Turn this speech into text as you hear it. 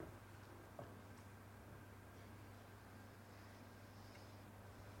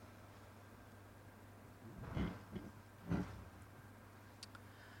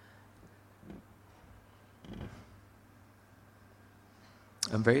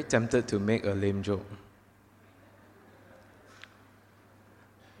I'm very tempted to make a lame joke.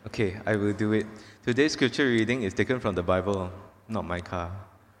 Okay, I will do it. Today's scripture reading is taken from the Bible, not Micah.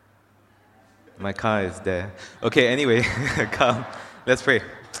 Micah is there. Okay, anyway, come, let's pray.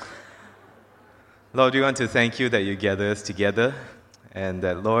 Lord, we want to thank you that you gather us together, and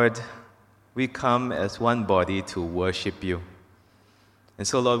that, Lord, we come as one body to worship you. And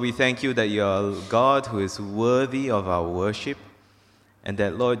so, Lord, we thank you that you are a God who is worthy of our worship, and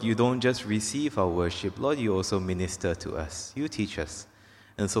that, Lord, you don't just receive our worship, Lord, you also minister to us. You teach us.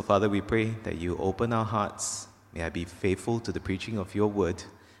 And so, Father, we pray that you open our hearts. May I be faithful to the preaching of your word.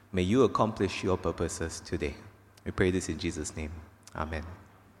 May you accomplish your purposes today. We pray this in Jesus' name. Amen.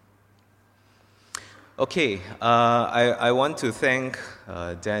 Okay, I want to thank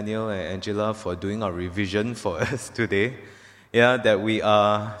Daniel and Angela for doing our revision for us today. Yeah, that we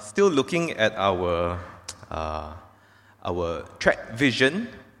are still looking at our track vision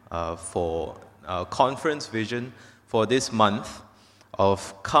for our conference vision for this month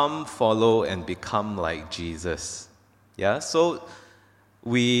of come, follow, and become like Jesus. Yeah, so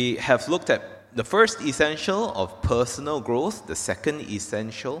we have looked at the first essential of personal growth, the second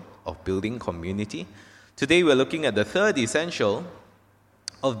essential of building community. Today we're looking at the third essential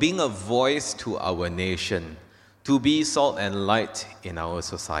of being a voice to our nation, to be salt and light in our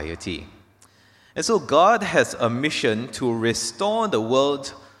society. And so God has a mission to restore the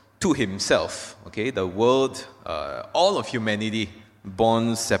world to himself. Okay, the world, all of humanity,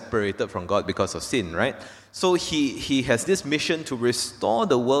 born separated from God because of sin, right? So he has this mission to restore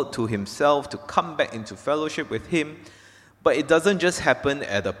the world to himself, to come back into fellowship with him. But it doesn't just happen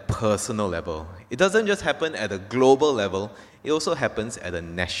at a personal level. It doesn't just happen at a global level. It also happens at a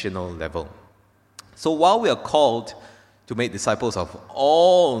national level. So while we are called to make disciples of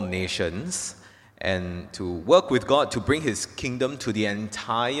all nations and to work with God to bring his kingdom to the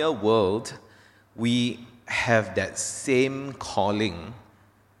entire world, we have that same calling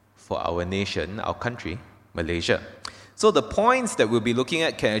for our nation, our country, Malaysia. So the points that we'll be looking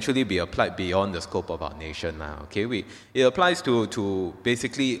at can actually be applied beyond the scope of our nation now. Okay, it applies to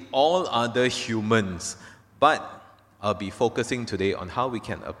basically all other humans, but I'll be focusing today on how we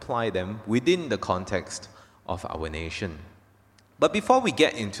can apply them within the context of our nation. But before we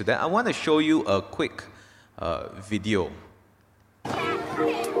get into that, I want to show you a quick video.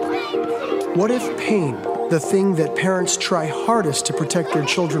 What if pain, the thing that parents try hardest to protect their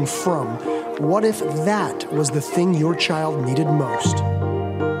children from, what if that was the thing your child needed most?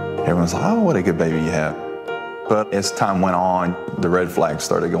 Everyone's like, oh, what a good baby you have. But as time went on, the red flags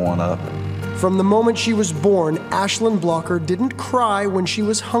started going up. From the moment she was born, Ashlyn Blocker didn't cry when she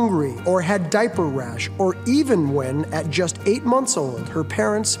was hungry or had diaper rash, or even when, at just 8 months old, her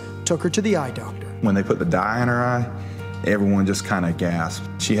parents took her to the eye doctor. When they put the dye in her eye, everyone just kind of gasped.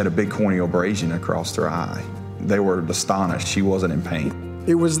 She had a big corneal abrasion across her eye. They were astonished she wasn't in pain.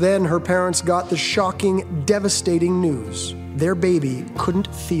 It was then her parents got the shocking, devastating news. Their baby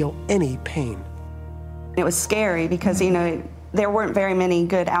couldn't feel any pain. It was scary because, there weren't very many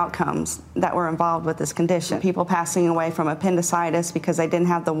good outcomes that were involved with this condition. People passing away from appendicitis because they didn't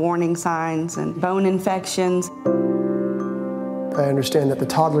have the warning signs, and bone infections. I understand that the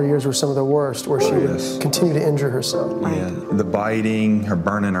toddler years were some of the worst, where she would continue to injure herself. Yeah, the biting, her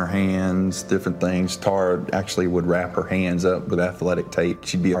burning her hands, different things. Tara actually would wrap her hands up with athletic tape.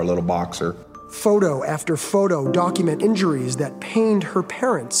 She'd be our little boxer. Photo after photo document injuries that pained her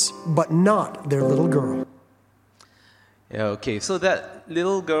parents, but not their little girl. Yeah, okay, so that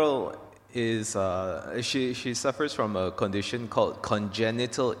little girl is, she suffers from a condition called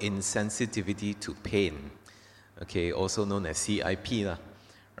congenital insensitivity to pain. Okay, also known as CIP,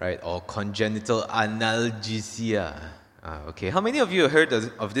 right? Or congenital analgesia. Okay, how many of you have heard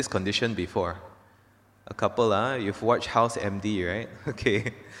of this condition before? A couple, you've watched House MD, right?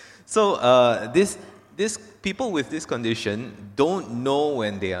 Okay, so this people with this condition don't know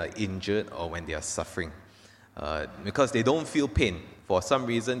when they are injured or when they are suffering, because they don't feel pain. For some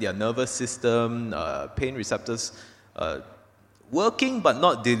reason, their nervous system, pain receptors, working but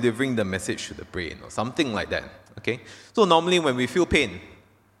not delivering the message to the brain or something like that. Okay, so normally when we feel pain,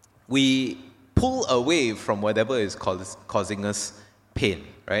 we pull away from whatever is causing us pain,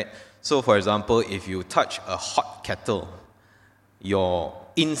 right? So for example, if you touch a hot kettle, your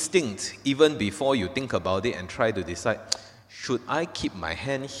instinct, even before you think about it and try to decide, should I keep my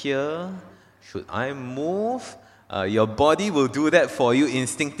hand here? Should I move? Your body will do that for you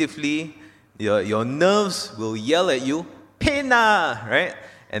instinctively. Your nerves will yell at you, pain, right?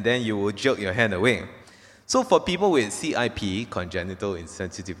 And then you will jerk your hand away. So for people with CIP, congenital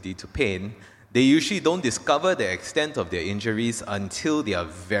insensitivity to pain, They usually don't discover the extent of their injuries until they are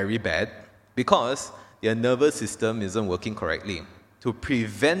very bad because their nervous system isn't working correctly to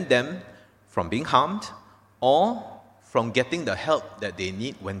prevent them from being harmed or from getting the help that they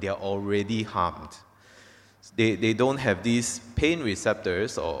need when they are already harmed. They don't have these pain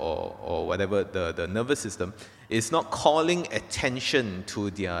receptors or whatever, the nervous system is not calling attention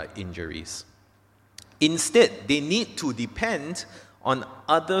to their injuries. Instead, they need to depend on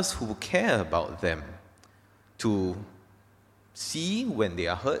others who care about them to see when they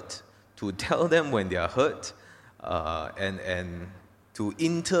are hurt, to tell them when they are hurt, and to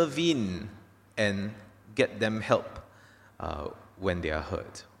intervene and get them help when they are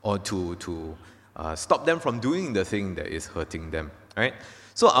hurt, or to stop them from doing the thing that is hurting them. Right?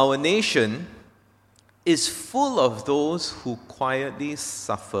 So our nation is full of those who quietly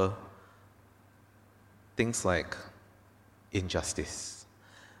suffer things like injustice,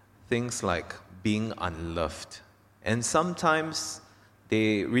 things like being unloved, and sometimes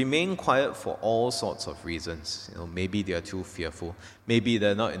they remain quiet for all sorts of reasons. Maybe they are too fearful. Maybe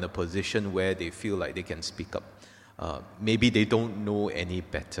they're not in a position where they feel like they can speak up. Maybe they don't know any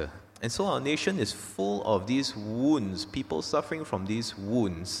better. And so our nation is full of these wounds, people suffering from these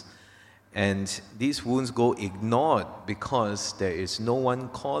wounds. And these wounds go ignored because there is no one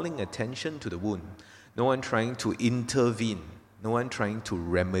calling attention to the wound, no one trying to intervene, no one trying to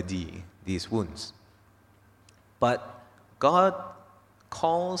remedy these wounds. But God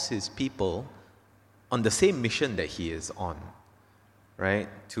calls his people on the same mission that he is on, right?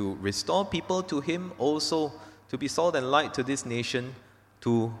 To restore people to him, also to be salt and light to this nation,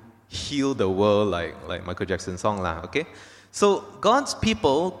 to heal the world, like Michael Jackson's song, okay? So God's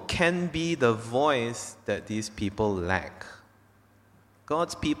people can be the voice that these people lack.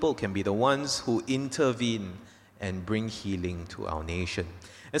 God's people can be the ones who intervene and bring healing to our nation.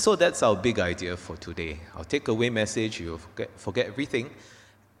 And so that's our big idea for today. Our takeaway message, you'll forget everything.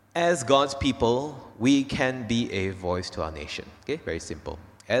 As God's people, we can be a voice to our nation. Okay, very simple.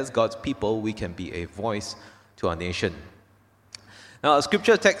 As God's people, we can be a voice to our nation. Now, our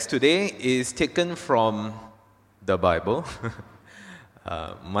scripture text today is taken from the Bible,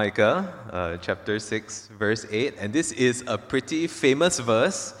 Micah chapter 6, verse 8. And this is a pretty famous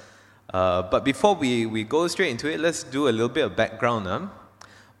verse. But before we go straight into it, let's do a little bit of background.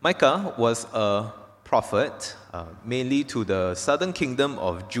 Micah was a prophet, mainly to the southern kingdom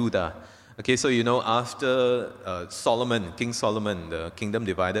of Judah. Okay, so after King Solomon, the kingdom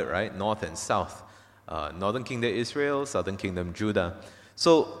divided, right? North and south. Northern kingdom Israel, southern kingdom Judah.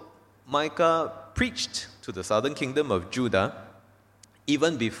 So Micah preached to the southern kingdom of Judah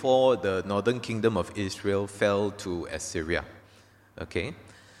even before the northern kingdom of Israel fell to Assyria. Okay?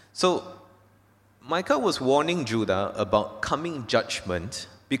 So Micah was warning Judah about coming judgment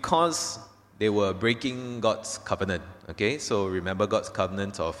because they were breaking God's covenant. Okay? So remember God's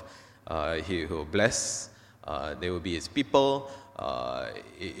covenant of he will bless, they will be his people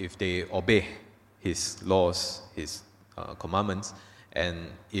if they obey his laws, his commandments. And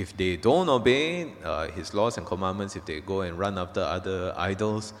if they don't obey his laws and commandments, if they go and run after other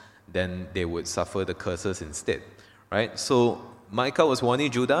idols, then they would suffer the curses instead. Right? So Micah was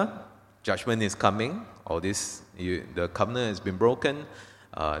warning Judah, judgment is coming. The covenant has been broken.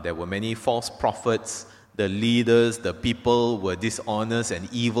 There were many false prophets. The leaders, the people were dishonest and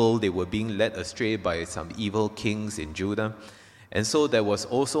evil. They were being led astray by some evil kings in Judah. And so there was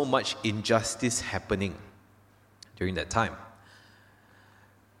also much injustice happening during that time.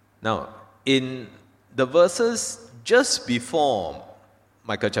 Now, in the verses just before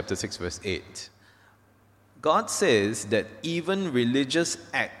Micah chapter 6, verse 8, God says that even religious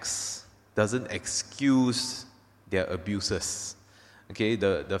acts doesn't excuse their abuses. Okay,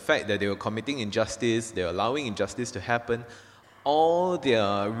 the fact that they were committing injustice, they were allowing injustice to happen, all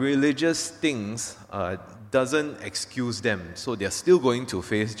their religious things doesn't excuse them. So they're still going to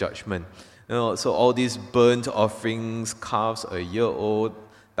face judgment. So all these burnt offerings, calves a year old,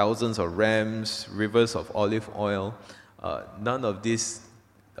 thousands of rams, rivers of olive oil, none of these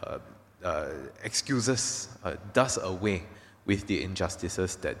excuses does away with the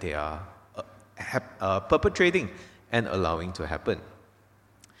injustices that they are perpetrating and allowing to happen.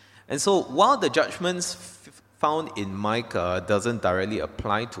 And so while the judgments found in Micah doesn't directly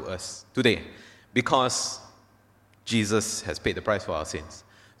apply to us today, because Jesus has paid the price for our sins.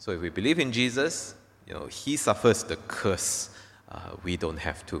 So if we believe in Jesus, he suffers the curse. We don't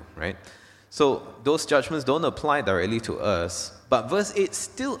have to, right? So those judgments don't apply directly to us, but verse 8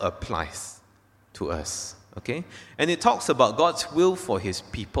 still applies to us, okay? And it talks about God's will for his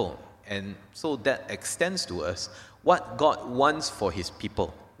people. And so that extends to us what God wants for his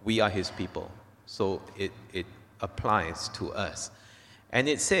people. We are his people. So it applies to us. And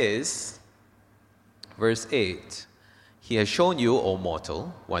it says, verse 8, He has shown you, O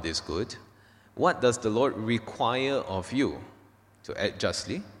mortal, what is good. What does the Lord require of you? To act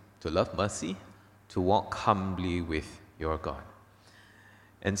justly, to love mercy, to walk humbly with your God.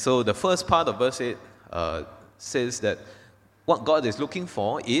 And so the first part of verse 8 says that what God is looking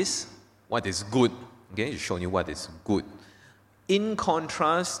for is what is good. Okay, He's shown you what is good. In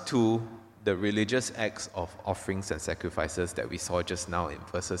contrast to the religious acts of offerings and sacrifices that we saw just now in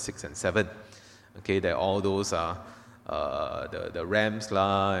verses 6 and 7. Okay, that all those are the rams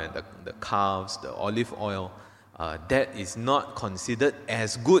and the calves, the olive oil, that is not considered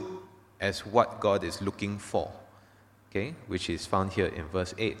as good as what God is looking for, okay, which is found here in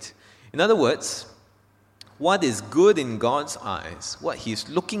verse 8. In other words, what is good in God's eyes, what He's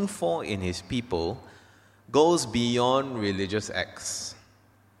looking for in His people, goes beyond religious acts.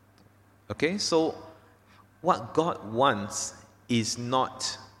 Okay, so what God wants is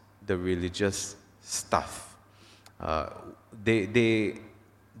not the religious stuff. The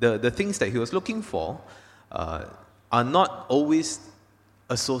things that He was looking for are not always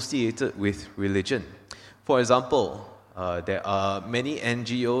associated with religion. For example, there are many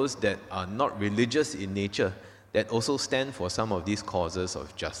NGOs that are not religious in nature that also stand for some of these causes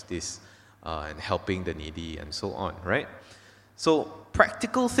of justice and helping the needy and so on, right? So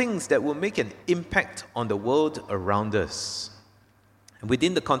practical things that will make an impact on the world around us. And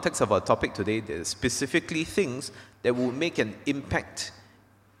within the context of our topic today, there are specifically things that will make an impact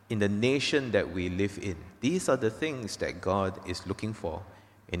in the nation that we live in. These are the things that God is looking for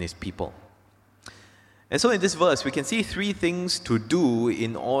in His people. And so in this verse, we can see three things to do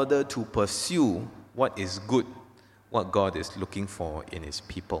in order to pursue what is good, what God is looking for in His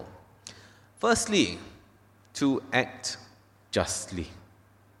people. Firstly, to act justly.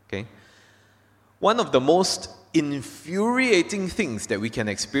 Okay? One of the most infuriating things that we can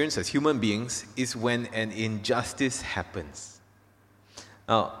experience as human beings is when an injustice happens.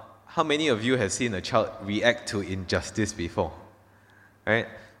 Now, how many of you have seen a child react to injustice before? Right?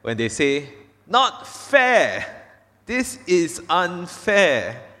 When they say, "Not fair! This is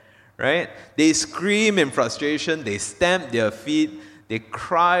unfair!" Right? They scream in frustration, they stamp their feet, they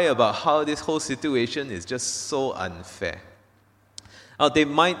cry about how this whole situation is just so unfair. Now, they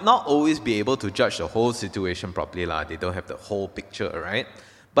might not always be able to judge the whole situation properly, they don't have the whole picture, right?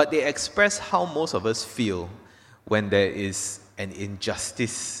 But they express how most of us feel when there is an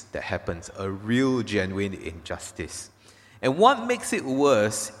injustice that happens, a real, genuine injustice. And what makes it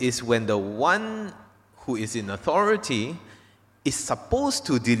worse is when the one who is in authority is supposed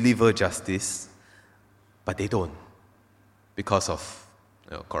to deliver justice, but they don't, because of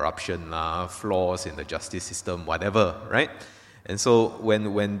corruption, flaws in the justice system, whatever, right? And so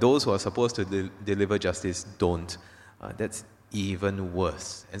when those who are supposed to deliver justice don't, that's even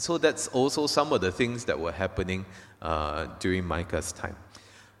worse. And so that's also some of the things that were happening during Micah's time.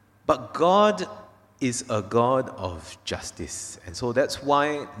 But God is a God of justice. And so that's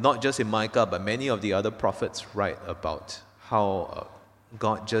why, not just in Micah, but many of the other prophets write about how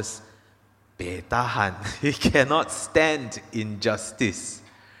God just betahan. He cannot stand injustice,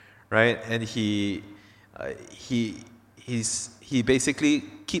 right? And he basically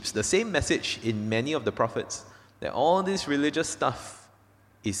keeps the same message in many of the prophets, that all this religious stuff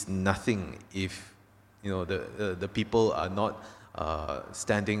is nothing if the people are not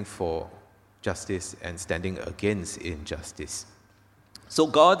standing for justice and standing against injustice. So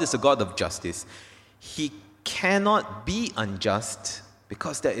God is a God of justice. He cannot be unjust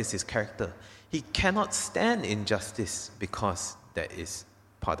because that is His character. He cannot stand injustice because that is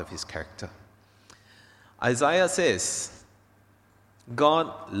part of His character. Isaiah says,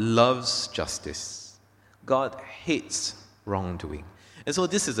 God loves justice. God hates wrongdoing. And so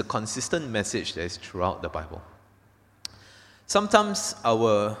this is a consistent message that is throughout the Bible. Sometimes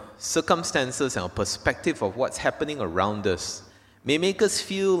our circumstances and our perspective of what's happening around us may make us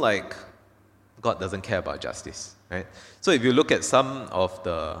feel like God doesn't care about justice, right? So if you look at some of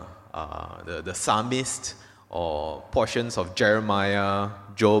the psalmists or portions of Jeremiah,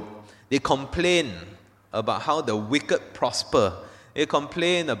 Job, they complain about how the wicked prosper. They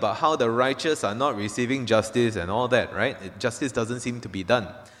complain about how the righteous are not receiving justice and all that, right? Justice doesn't seem to be done.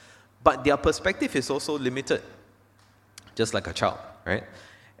 But their perspective is also limited, just like a child, right?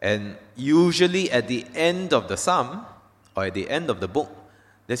 And usually at the end of the psalm, or at the end of the book,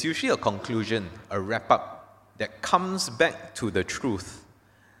 there's usually a conclusion, a wrap-up, that comes back to the truth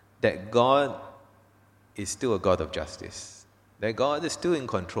that God is still a God of justice, that God is still in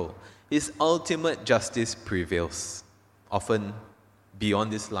control. His ultimate justice prevails, often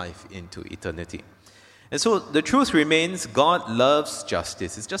beyond this life into eternity. And so the truth remains, God loves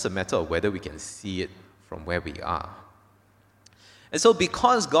justice. It's just a matter of whether we can see it from where we are. And so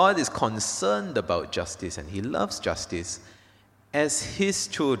because God is concerned about justice and He loves justice, as His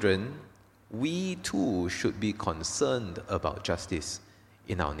children, we too should be concerned about justice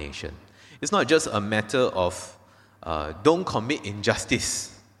in our nation. It's not just a matter of don't commit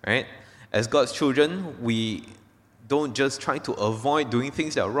injustice, right? As God's children, we don't just try to avoid doing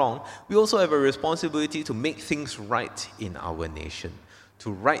things that are wrong. We also have a responsibility to make things right in our nation,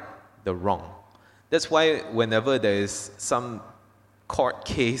 to right the wrong. That's why whenever there is some court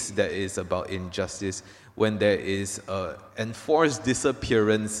case that is about injustice, when there is an enforced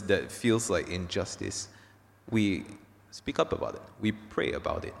disappearance that feels like injustice, we speak up about it. We pray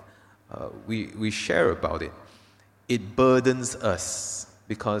about it. We share about it. It burdens us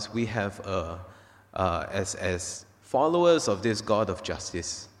because we have as followers of this God of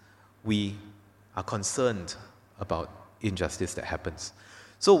justice, we are concerned about injustice that happens.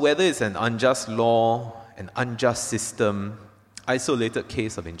 So whether it's an unjust law, an unjust system, isolated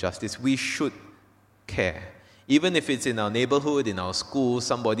case of injustice, we should care. Even if it's in our neighborhood, in our school,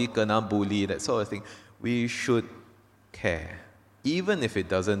 somebody kena bully, that sort of thing, we should care, even if it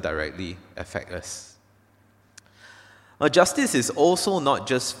doesn't directly affect us. Now, justice is also not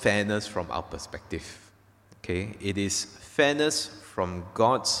just fairness from our perspective. Okay? It is fairness from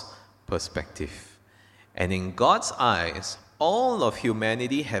God's perspective. And in God's eyes, all of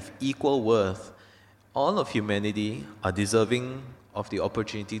humanity have equal worth. All of humanity are deserving of the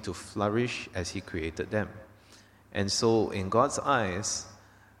opportunity to flourish as He created them. And so in God's eyes,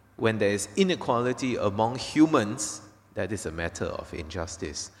 when there is inequality among humans, that is a matter of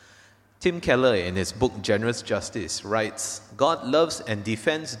injustice. Tim Keller, in his book Generous Justice, writes, God loves and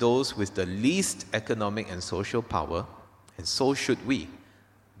defends those with the least economic and social power, and so should we.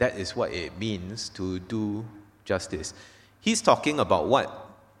 That is what it means to do justice. He's talking about what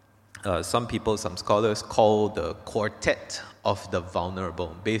some people, some scholars call the quartet of the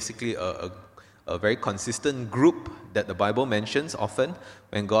vulnerable. Basically a very consistent group that the Bible mentions often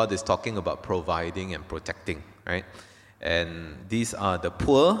when God is talking about providing and protecting, right? And these are the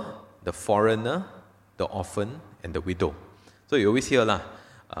poor, the foreigner, the orphan, and the widow. So you always hear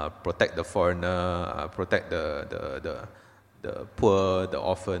protect the foreigner, protect the poor, the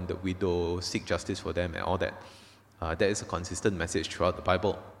orphan, the widow, seek justice for them, and all that. That is a consistent message throughout the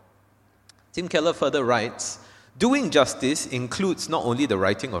Bible. Tim Keller further writes, doing justice includes not only the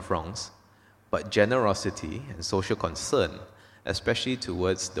righting of wrongs, but generosity and social concern, especially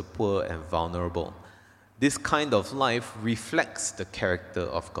towards the poor and vulnerable. This kind of life reflects the character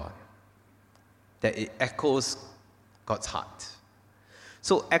of God, that it echoes God's heart.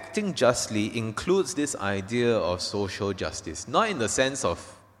 So acting justly includes this idea of social justice, not in the sense of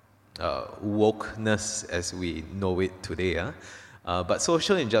wokeness as we know it today, but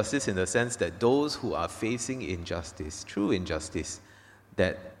social injustice in the sense that those who are facing injustice, true injustice,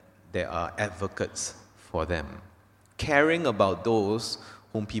 that there are advocates for them, caring about those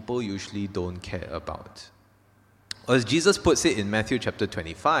whom people usually don't care about. Or as Jesus puts it in Matthew chapter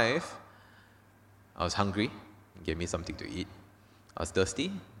 25, I was hungry, you gave me something to eat. I was thirsty,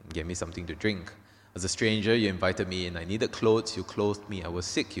 you gave me something to drink. I was a stranger, you invited me in. I needed clothes, you clothed me. I was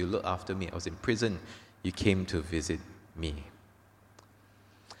sick, you looked after me. I was in prison, you came to visit me.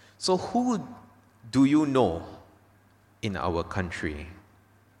 So who do you know in our country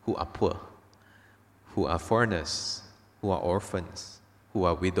who are poor, who are foreigners, who are orphans, who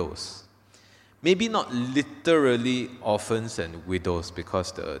are widows? Maybe not literally orphans and widows,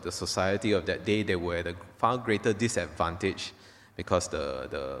 because the society of that day, they were at a far greater disadvantage, because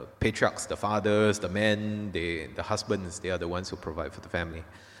the patriarchs, the fathers, the men, the husbands, they are the ones who provide for the family.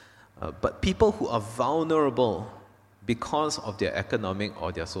 But people who are vulnerable because of their economic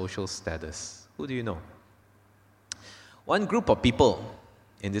or their social status, who do you know? One group of people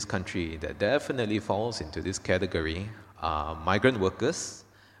in this country that definitely falls into this category are migrant workers,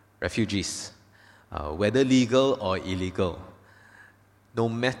 refugees, whether legal or illegal. No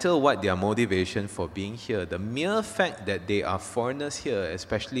matter what their motivation for being here, the mere fact that they are foreigners here,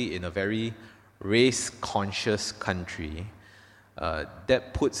 especially in a very race-conscious country,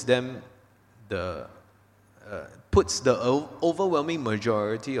 that puts them puts the overwhelming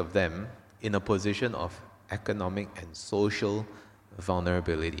majority of them in a position of economic and social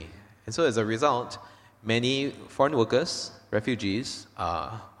vulnerability. And so as a result, many foreign workers, refugees,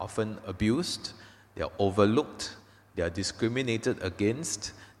 are often abused, they are overlooked, they are discriminated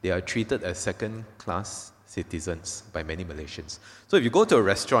against, they are treated as second-class citizens by many Malaysians. So if you go to a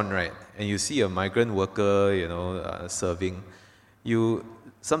restaurant, right, and you see a migrant worker, serving, You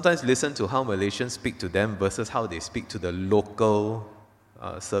sometimes listen to how Malaysians speak to them versus how they speak to the local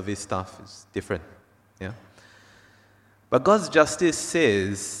service staff. It's different. Yeah. But God's justice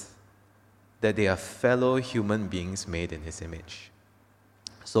says that they are fellow human beings made in His image.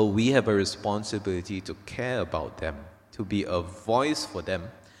 So we have a responsibility to care about them, to be a voice for them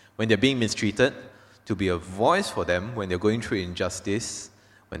when they're being mistreated, to be a voice for them when they're going through injustice,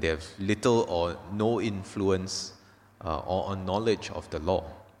 when they have little or no influence or knowledge of the law.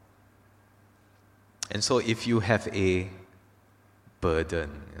 And so if you have a burden,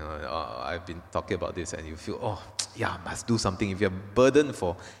 I've been talking about this, and you feel, must do something. If you're burdened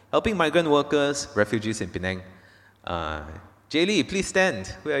for helping migrant workers, refugees in Penang, Jay Lee, please stand.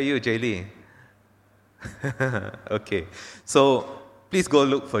 Where are you, Jay Lee? Okay, so please go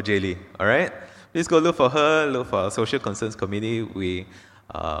look for Jay Lee, all right? Please go look for her, look for our Social Concerns Committee. We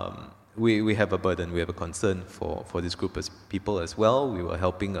have a burden, we have a concern for this group of people as well. We were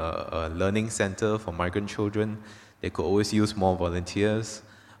helping a learning center for migrant children. They could always use more volunteers.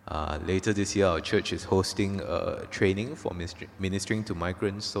 Later this year, our church is hosting a training for ministering to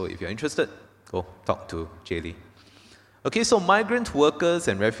migrants. So if you're interested, go talk to Jay Lee. Okay, so migrant workers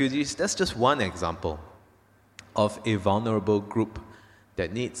and refugees, that's just one example of a vulnerable group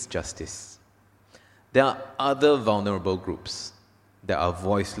that needs justice. There are other vulnerable groups that are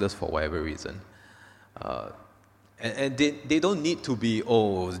voiceless for whatever reason. And they don't need to be,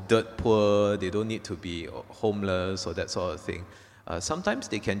 dirt poor, they don't need to be homeless or that sort of thing. Sometimes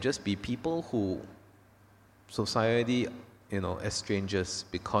they can just be people who society, estranges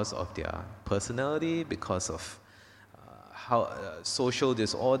because of their personality, because of social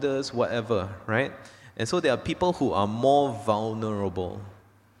disorders, whatever, right? And so there are people who are more vulnerable.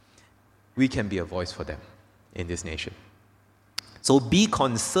 We can be a voice for them in this nation. So be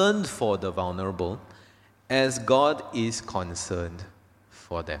concerned for the vulnerable as God is concerned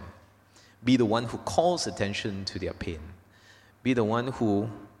for them. Be the one who calls attention to their pain. Be the one who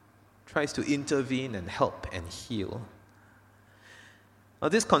tries to intervene and help and heal. Now,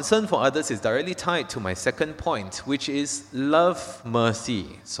 this concern for others is directly tied to my second point, which is love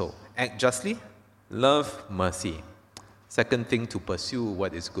mercy. So, act justly, love mercy. Second thing to pursue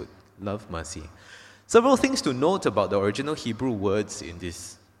what is good, love mercy. Several things to note about the original Hebrew words in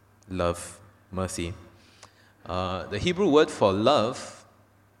this love mercy. The Hebrew word for love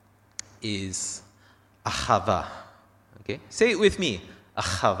is ahava. Okay, say it with me,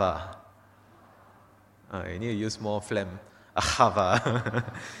 ahava. You need to use more phlegm. Ahava.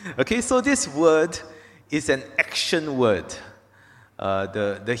 Okay, so this word is an action word.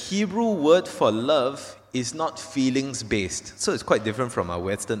 The Hebrew word for love is not feelings-based. So it's quite different from our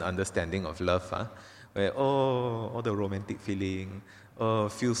Western understanding of love. Where, all the romantic feeling,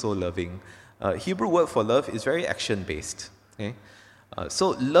 feel so loving. Hebrew word for love is very action-based. Okay?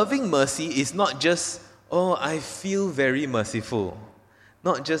 So loving mercy is not just, I feel very merciful.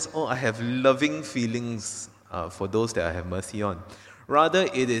 Not just, I have loving feelings for those that I have mercy on. Rather,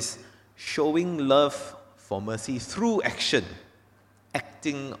 it is showing love for mercy through action,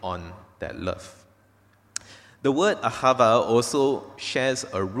 acting on that love. The word ahava also shares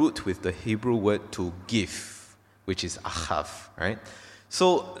a root with the Hebrew word to give, which is ahav, right?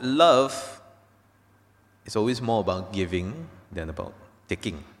 So love is always more about giving than about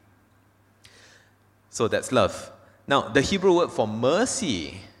taking. So that's love. Now, the Hebrew word for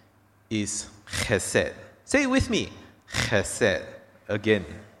mercy is chesed. Say it with me. Chesed. Again,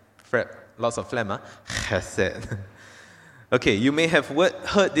 lots of phlegm, chesed. Okay, you may have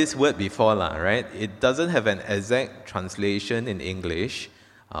heard this word before, right? It doesn't have an exact translation in English.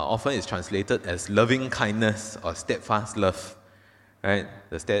 Often it's translated as loving kindness or steadfast love, right?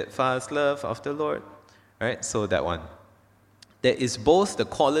 The steadfast love of the Lord, right? So that one. There is both the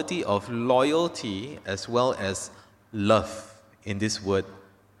quality of loyalty as well as love in this word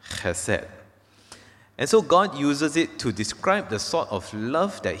chesed. And so God uses it to describe the sort of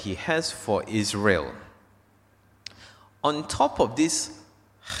love that He has for Israel. On top of this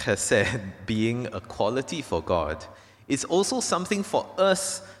chesed being a quality for God, it's also something for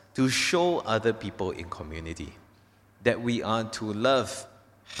us to show other people in community. That we are to love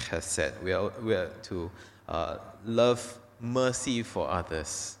chesed. We are to love mercy for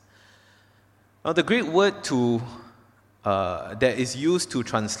others. Now, the Greek word that is used to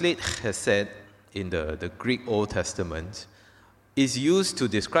translate chesed in the Greek Old Testament is used to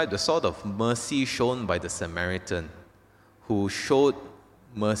describe the sort of mercy shown by the Samaritan who showed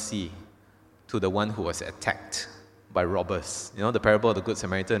mercy to the one who was attacked by robbers. You know the parable of the Good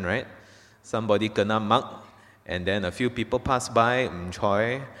Samaritan, right? Somebody kena mug, and then a few people pass by,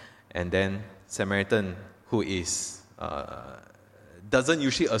 and then Samaritan, who is doesn't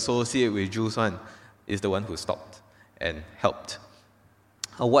usually associate with Jews one is the one who stopped and helped.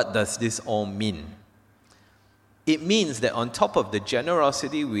 What does this all mean? It means that on top of the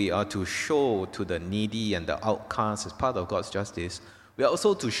generosity we are to show to the needy and the outcasts as part of God's justice, we are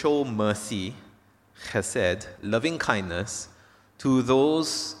also to show mercy, chesed, loving kindness, to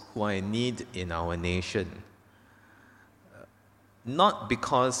those who are in need in our nation. Not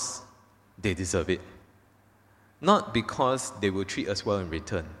because they deserve it, not because they will treat us well in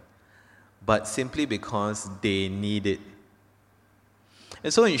return, but simply because they need it.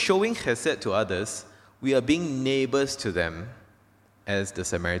 And so in showing chesed to others, we are being neighbors to them as the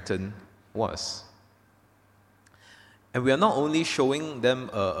Samaritan was. And we are not only showing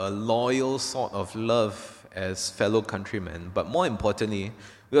them a loyal sort of love as fellow countrymen, but more importantly,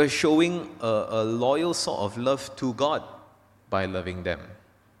 we are showing a loyal sort of love to God by loving them.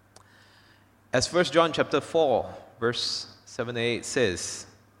 As 1 John chapter 4, verse 7 and 8 says,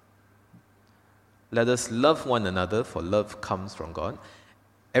 "Let us love one another, for love comes from God.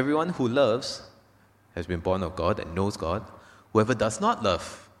 Everyone who loves has been born of God and knows God. Whoever does not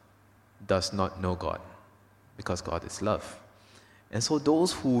love does not know God, because God is love." And so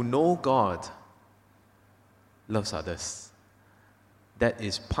those who know God loves others. That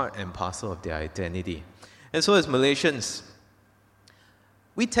is part and parcel of their identity. And so as Malaysians,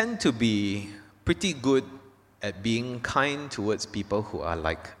 we tend to be pretty good at being kind towards people who are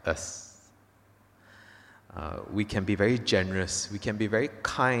like us. We can be very generous. We can be very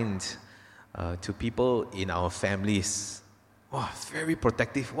kind to people in our families. Very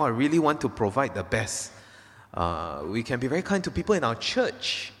protective. Really want to provide the best. We can be very kind to people in our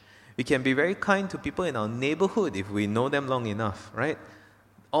church. We can be very kind to people in our neighborhood if we know them long enough, right?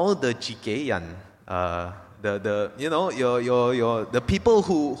 All the jikeyan, the people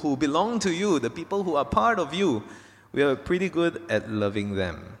who belong to you, the people who are part of you, we are pretty good at loving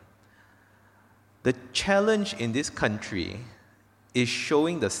them. The challenge in this country is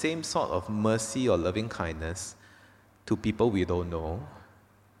showing the same sort of mercy or loving kindness to people we don't know,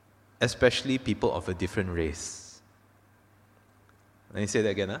 especially people of a different race. Let me say that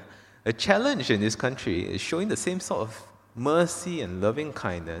again. The challenge in this country is showing the same sort of mercy and loving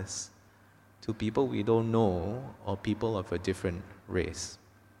kindness to people we don't know or people of a different race.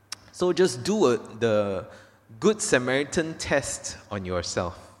 So just do the Good Samaritan test on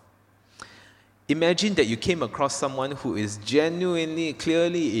yourself. Imagine that you came across someone who is genuinely,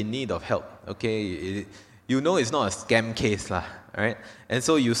 clearly in need of help. Okay, you know it's not a scam case lah, right? And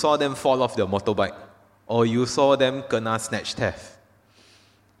so you saw them fall off their motorbike, or you saw them kena snatch theft.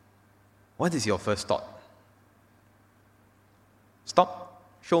 What is your first thought? Stop,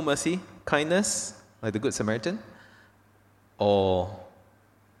 show mercy, kindness, like the Good Samaritan, or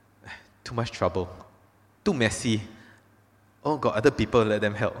too much trouble, too messy. Oh, got other people, let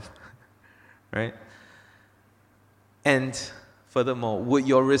them help. Right? And furthermore, would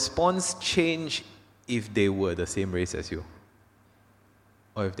your response change if they were the same race as you?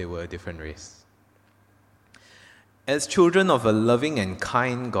 Or if they were a different race? As children of a loving and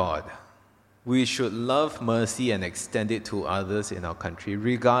kind God, we should love mercy and extend it to others in our country,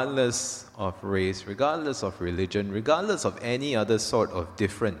 regardless of race, regardless of religion, regardless of any other sort of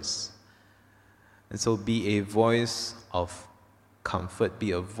difference. And so be a voice of comfort,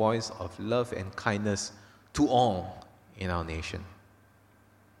 be a voice of love and kindness to all in our nation.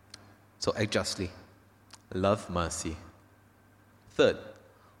 So act justly, love mercy. Third,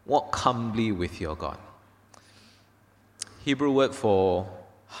 walk humbly with your God. Hebrew word for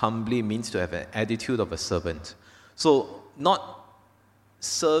humbly means to have an attitude of a servant. So not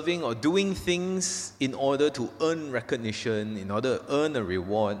serving or doing things in order to earn recognition, in order to earn a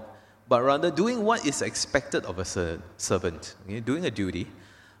reward, but rather doing what is expected of a servant, doing a duty,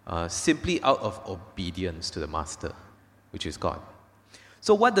 simply out of obedience to the master, which is God.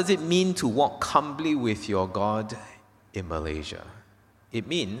 So what does it mean to walk humbly with your God in Malaysia? It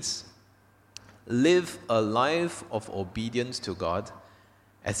means live a life of obedience to God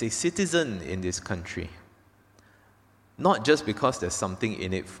as a citizen in this country, not just because there's something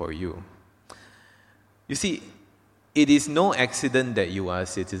in it for you. You see, it is no accident that you are a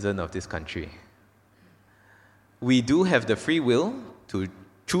citizen of this country. We do have the free will to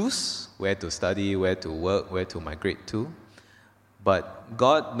choose where to study, where to work, where to migrate to. But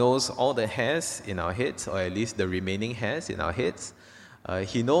God knows all the hairs in our heads, or at least the remaining hairs in our heads.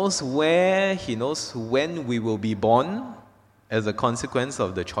 He knows where, He knows when we will be born as a consequence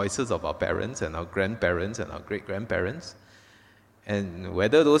of the choices of our parents and our grandparents and our great-grandparents. And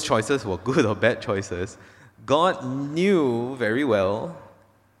whether those choices were good or bad choices, God knew very well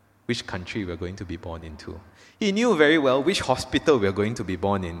which country we're going to be born into. He knew very well which hospital we're going to be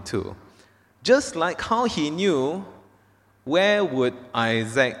born into. Just like how he knew where would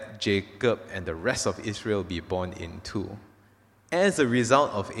Isaac, Jacob, and the rest of Israel be born into as a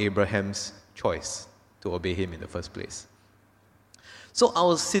result of Abraham's choice to obey him in the first place. So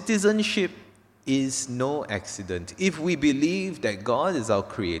our citizenship is no accident. If we believe that God is our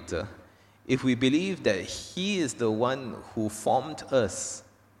creator, if we believe that he is the one who formed us,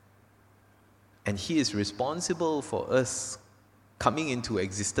 and he is responsible for us coming into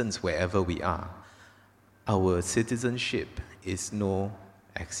existence wherever we are, our citizenship is no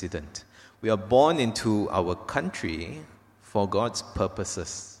accident. We are born into our country for God's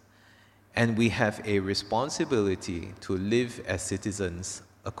purposes, and we have a responsibility to live as citizens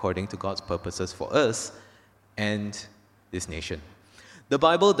according to God's purposes for us and this nation. The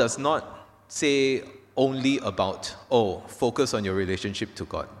Bible does not say only about, focus on your relationship to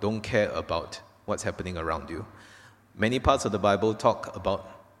God. Don't care about what's happening around you. Many parts of the Bible talk about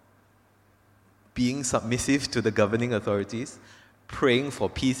being submissive to the governing authorities, praying for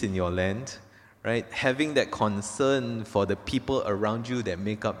peace in your land, right? Having that concern for the people around you that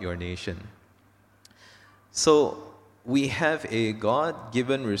make up your nation. So we have a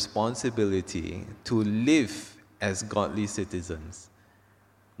God-given responsibility to live as godly citizens,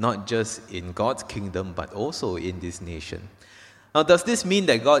 not just in God's kingdom, but also in this nation. Now, does this mean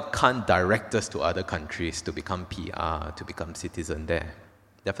that God can't direct us to other countries to become PR, to become citizen there?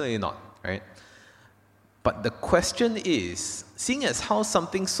 Definitely not, right? But the question is, seeing as how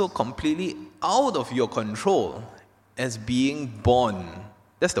something so completely out of your control as being born,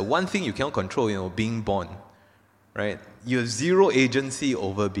 that's the one thing you cannot control, being born, right? You have zero agency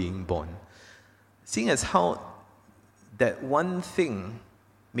over being born. Seeing as how that one thing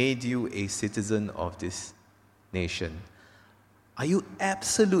made you a citizen of this nation, are you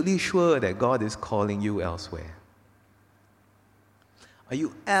absolutely sure that God is calling you elsewhere? Are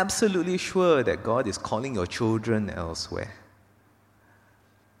you absolutely sure that God is calling your children elsewhere?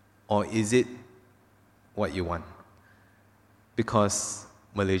 Or is it what you want? Because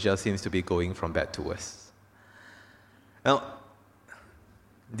Malaysia seems to be going from bad to worse. Now,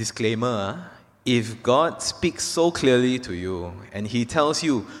 disclaimer, if God speaks so clearly to you and he tells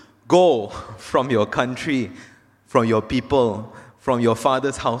you, go from your country, from your people, from your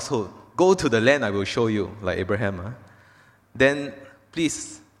father's household, go to the land I will show you, like Abraham, then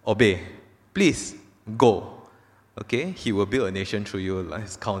please obey. Please go. Okay? He will build a nation through you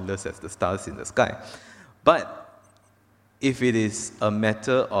as countless as the stars in the sky. But if it is a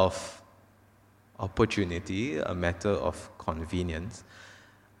matter of opportunity, a matter of convenience,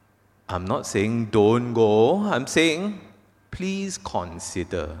 I'm not saying don't go. I'm saying please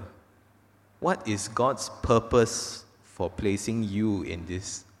consider what is God's purpose for placing you in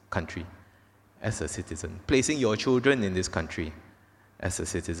this country as a citizen, placing your children in this country as a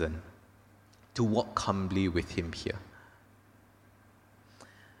citizen, to walk humbly with him here.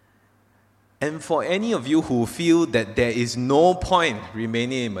 And for any of you who feel that there is no point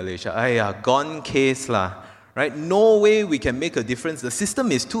remaining in Malaysia, gone case lah, right? No way we can make a difference. The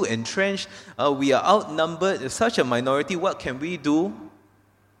system is too entrenched. We are outnumbered. It's such a minority. What can we do?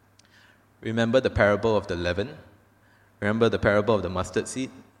 Remember the parable of the leaven? Remember the parable of the mustard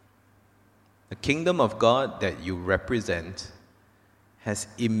seed? The kingdom of God that you represent has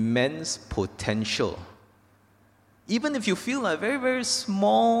immense potential. Even if you feel like a very, very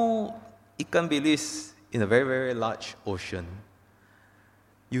small ikan bilis in a very, very large ocean,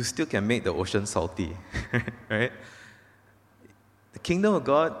 you still can make the ocean salty, right? The kingdom of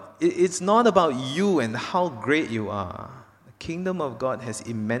God, it's not about you and how great you are. The kingdom of God has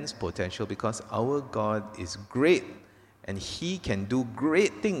immense potential because our God is great and he can do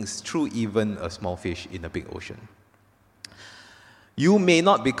great things through even a small fish in a big ocean. You may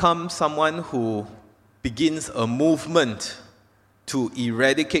not become someone who begins a movement to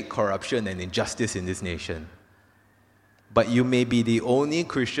eradicate corruption and injustice in this nation, but you may be the only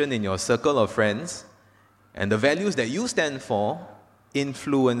Christian in your circle of friends, and the values that you stand for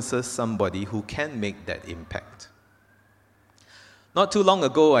influences somebody who can make that impact. Not too long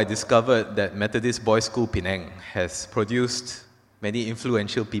ago, I discovered that Methodist Boys' School Penang has produced many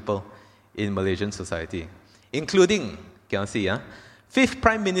influential people in Malaysian society, including, can I see, 5th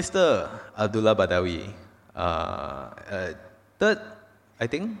Prime Minister Abdullah Badawi, 3rd, I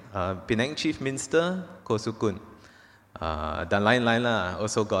think, Penang Chief Minister Koh Sukun, dan lain-lain lah,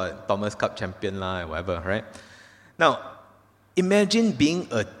 also got Thomas Cup champion lah, and whatever, right? Now, imagine being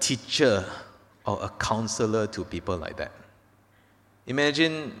a teacher or a counselor to people like that.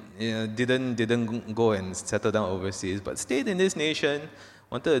 Imagine, didn't go and settle down overseas, but stayed in this nation,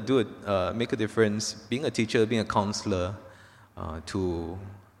 wanted to make a difference, being a teacher, being a counselor, to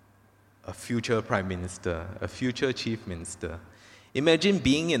a future prime minister, a future chief minister. Imagine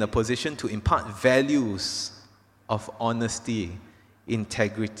being in a position to impart values of honesty,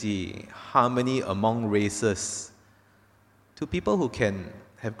 integrity, harmony among races to people who can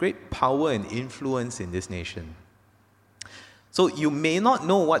have great power and influence in this nation. So you may not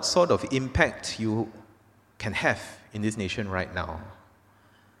know what sort of impact you can have in this nation right now,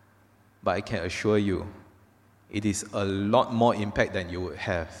 but I can assure you, it is a lot more impact than you would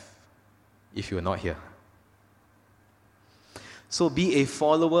have if you were not here. So be a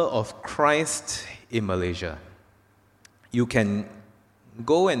follower of Christ in Malaysia. You can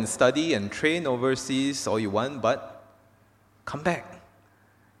go and study and train overseas all you want, but come back.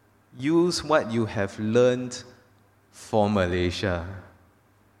 Use what you have learned for Malaysia.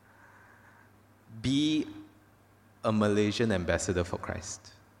 Be a Malaysian ambassador for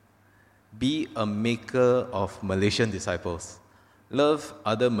Christ. Be a maker of Malaysian disciples. Love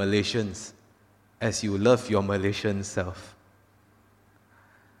other Malaysians as you love your Malaysian self.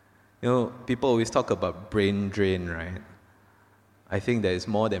 You know, people always talk about brain drain, right? I think there is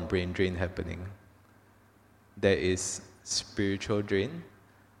more than brain drain happening. There is spiritual drain.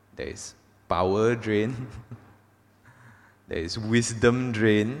 There is power drain. There is wisdom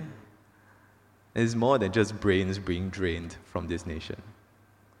drain. There's more than just brains being drained from this nation.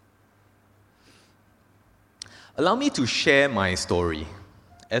 Allow me to share my story.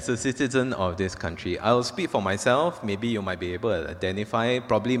 As a citizen of this country, I'll speak for myself. Maybe you might be able to identify.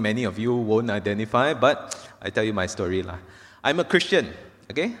 Probably many of you won't identify, but I tell you my story. I'm a Christian,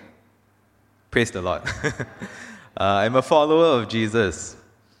 okay? Praise the Lord. I'm a follower of Jesus.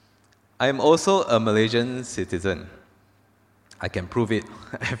 I'm also a Malaysian citizen. I can prove it.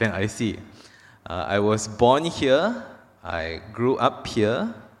 I have an IC. I was born here. I grew up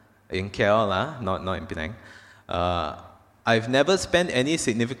here in KL, not in Penang. I've never spent any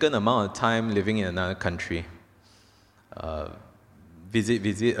significant amount of time living in another country.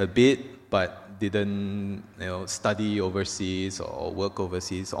 Visit a bit, but didn't study overseas or work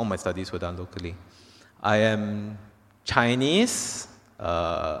overseas. All my studies were done locally. I am Chinese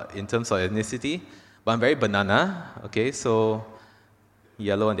in terms of ethnicity, but I'm very banana. Okay, so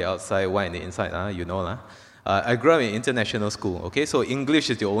yellow on the outside, white on the inside. I grew up in international school. Okay, so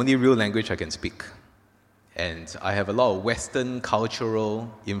English is the only real language I can speak. And I have a lot of Western cultural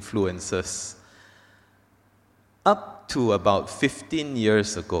influences. Up to about 15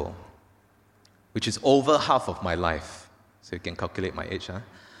 years ago, which is over half of my life, so you can calculate my age.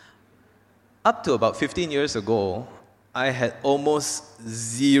 Up to about 15 years ago, I had almost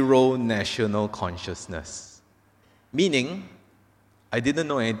zero national consciousness. Meaning, I didn't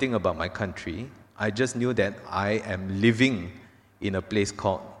know anything about my country. I just knew that I am living in a place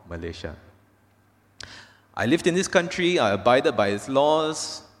called Malaysia. I lived in this country, I abided by its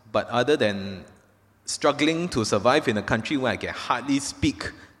laws, but other than struggling to survive in a country where I can hardly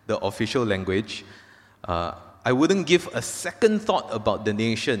speak the official language, I wouldn't give a second thought about the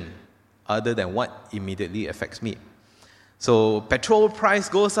nation other than what immediately affects me. So petrol price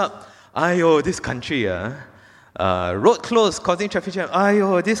goes up, ayo, this country. Road closed, causing traffic jam,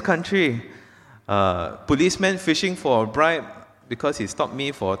 ayo, this country. Policeman fishing for a bribe because he stopped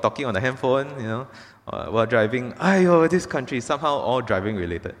me for talking on the handphone, while driving. Ayo, this country, somehow all driving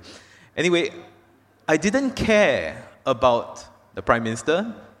related. Anyway, I didn't care about the Prime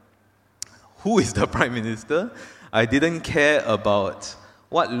Minister. Who is the Prime Minister? I didn't care about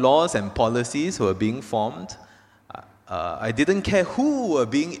what laws and policies were being formed. I didn't care who were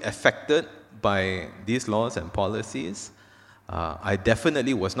being affected by these laws and policies. I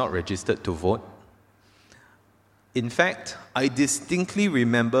definitely was not registered to vote. In fact, I distinctly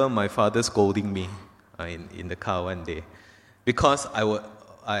remember my father scolding me in the car one day because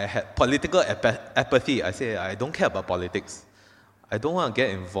I had political apathy. I said, I don't care about politics. I don't want to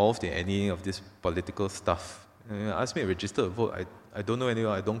get involved in any of this political stuff. Ask me to register to vote. I don't know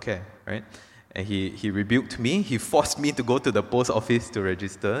anyone. I don't care, right? And he rebuked me. He forced me to go to the post office to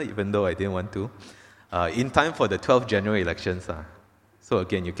register, even though I didn't want to, in time for the 12th January elections. So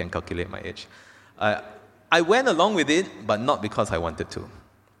again, you can calculate my age. I went along with it, but not because I wanted to.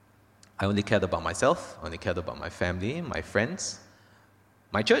 I only cared about myself, I only cared about my family, my friends,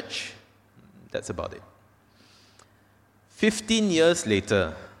 my church. That's about it. 15 years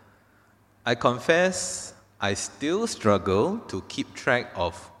later, I confess I still struggle to keep track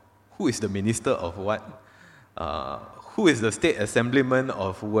of who is the minister of what, who is the state assemblyman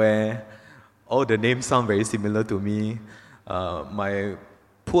of where. All the names sound very similar to me. My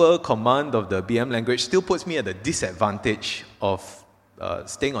poor command of the BM language still puts me at a disadvantage of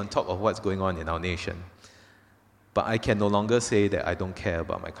staying on top of what's going on in our nation. But I can no longer say that I don't care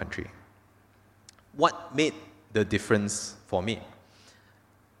about my country. What made the difference for me?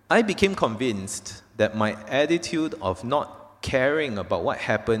 I became convinced that my attitude of not caring about what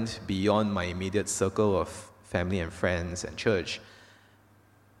happened beyond my immediate circle of family and friends and church,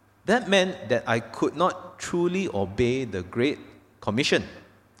 that meant that I could not truly obey the Great Commission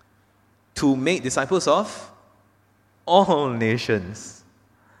to make disciples of all nations,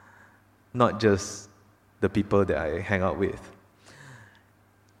 not just the people that I hang out with.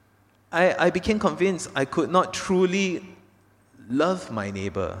 I became convinced I could not truly love my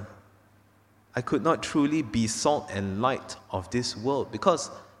neighbor. I could not truly be salt and light of this world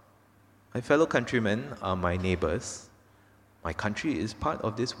because my fellow countrymen are my neighbors. My country is part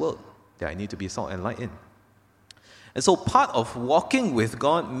of this world that I need to be salt and light in. And so part of walking with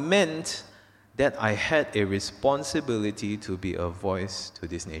God meant that I had a responsibility to be a voice to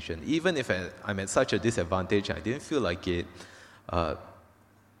this nation. Even if I'm at such a disadvantage, I didn't feel like it, I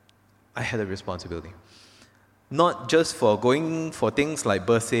had a responsibility. Not just for going for things like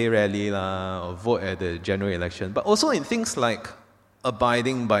birthday rally or vote at the general election, but also in things like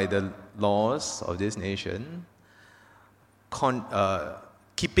abiding by the laws of this nation,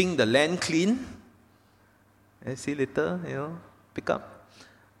 keeping the land clean. See litter, pick up.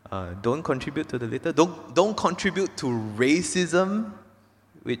 Don't contribute to the litter. Don't contribute to racism,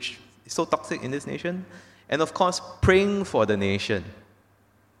 which is so toxic in this nation. And of course, praying for the nation,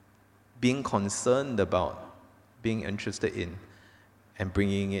 being concerned about, being interested in, and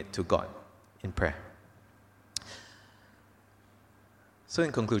bringing it to God in prayer. So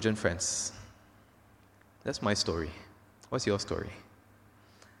in conclusion, friends, that's my story. What's your story?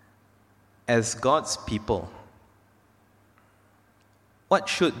 As God's people, what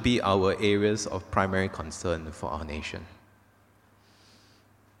should be our areas of primary concern for our nation?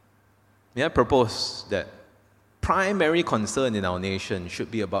 May I propose that primary concern in our nation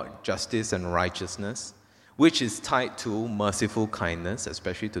should be about justice and righteousness, which is tied to merciful kindness,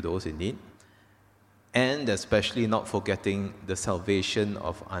 especially to those in need, and especially not forgetting the salvation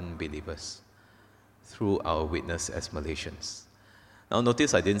of unbelievers through our witness as Malaysians. Now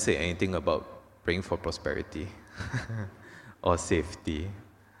notice I didn't say anything about praying for prosperity or safety.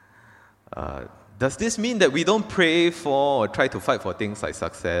 Does this mean that we don't pray for or try to fight for things like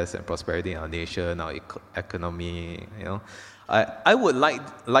success and prosperity in our nation, our economy? I would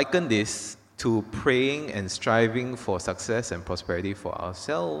liken this to praying and striving for success and prosperity for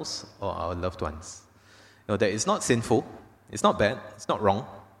ourselves or our loved ones. That is not sinful, it's not bad, it's not wrong,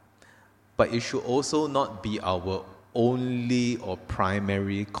 but it should also not be our only or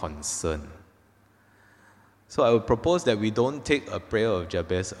primary concern. So I would propose that we don't take a prayer of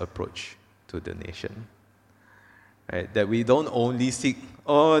Jabez approach to the nation. Right? That we don't only seek,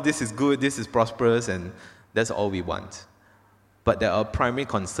 this is good, this is prosperous, and that's all we want. But that our primary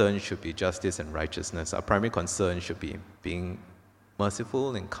concern should be justice and righteousness. Our primary concern should be being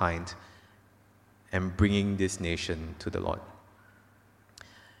merciful and kind and bringing this nation to the Lord.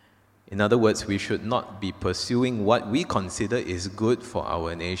 In other words, we should not be pursuing what we consider is good for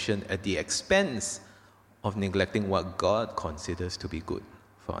our nation at the expense of neglecting what God considers to be good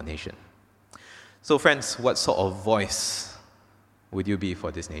for our nation. So friends, what sort of voice would you be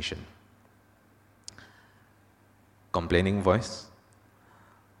for this nation? Complaining voice?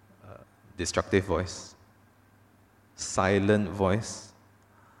 Destructive voice? Silent voice?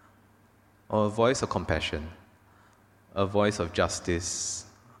 Or a voice of compassion? A voice of justice?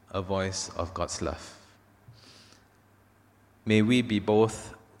 A voice of God's love? May we be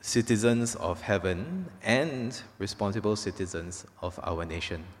both citizens of heaven and responsible citizens of our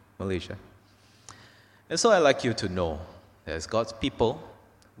nation, Malaysia. And so I'd like you to know that as God's people,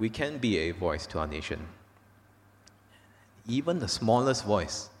 we can be a voice to our nation. Even the smallest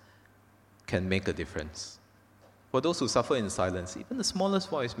voice can make a difference. For those who suffer in silence, even the smallest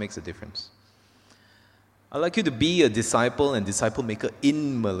voice makes a difference. I'd like you to be a disciple and disciple maker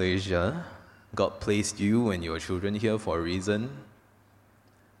in Malaysia. God placed you and your children here for a reason.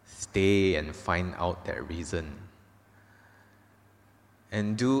 Stay and find out that reason.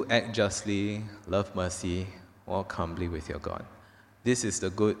 And do act justly, love mercy, walk humbly with your God. This is the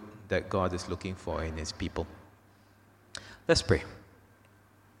good that God is looking for in His people. Let's pray.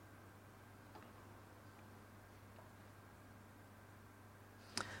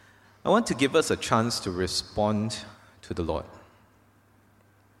 I want to give us a chance to respond to the Lord.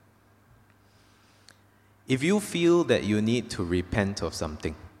 If you feel that you need to repent of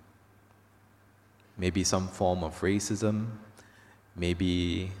something, maybe some form of racism,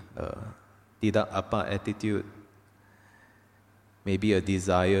 maybe tidak apa attitude, maybe a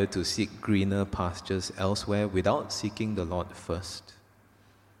desire to seek greener pastures elsewhere without seeking the Lord first.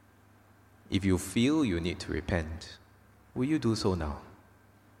 If you feel you need to repent, will you do so now?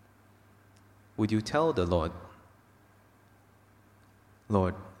 Would you tell the Lord,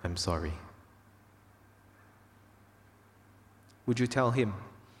 Lord, I'm sorry? Would you tell Him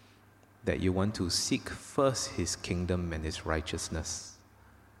that you want to seek first His kingdom and His righteousness?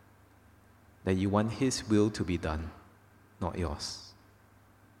 That you want His will to be done, not yours?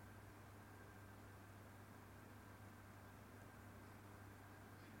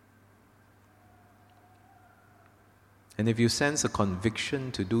 And if you sense a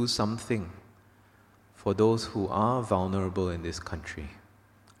conviction to do something for those who are vulnerable in this country,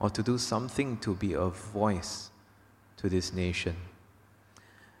 or to do something to be a voice to this nation,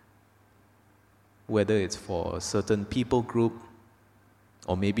 whether it's for a certain people group,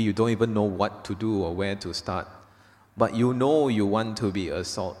 or maybe you don't even know what to do or where to start, but you know you want to be a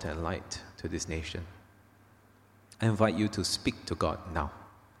salt and light to this nation, I invite you to speak to God now.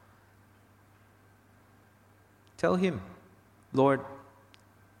 Tell Him, Lord,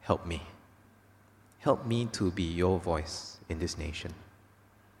 help me. Help me to be your voice in this nation.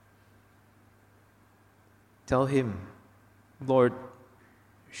 Tell Him, Lord,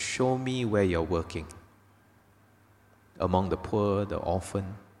 show me where you're working among the poor, the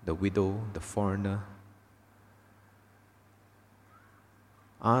orphan, the widow, the foreigner.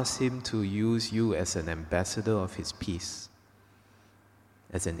 Ask Him to use you as an ambassador of His peace,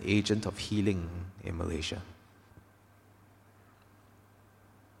 as an agent of healing in Malaysia.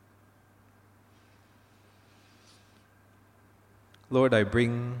 Lord, I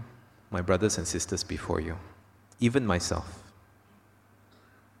bring my brothers and sisters before you, even myself.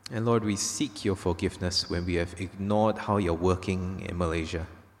 And Lord, we seek your forgiveness when we have ignored how you're working in Malaysia,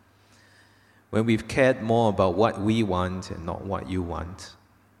 when we've cared more about what we want and not what you want,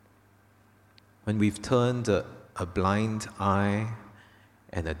 when we've turned a blind eye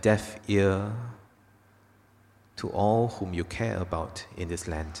and a deaf ear to all whom you care about in this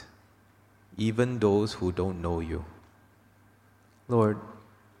land, even those who don't know you. Lord,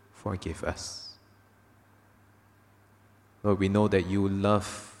 forgive us. Lord, we know that you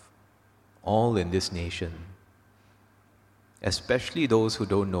love all in this nation, especially those who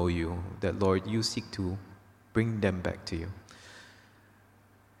don't know you, that, Lord, you seek to bring them back to you.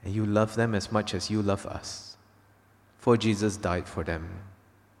 And you love them as much as you love us. For Jesus died for them,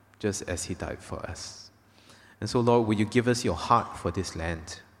 just as He died for us. And so, Lord, will you give us your heart for this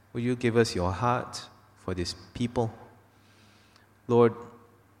land? Will you give us your heart for this people? Lord,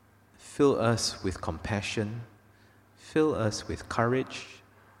 fill us with compassion, fill us with courage,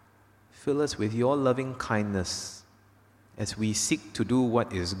 fill us with your loving kindness as we seek to do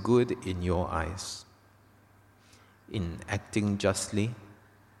what is good in your eyes, in acting justly,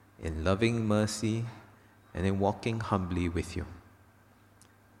 in loving mercy, and in walking humbly with you.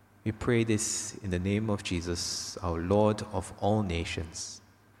 We pray this in the name of Jesus, our Lord of all nations.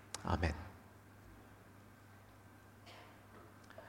 Amen.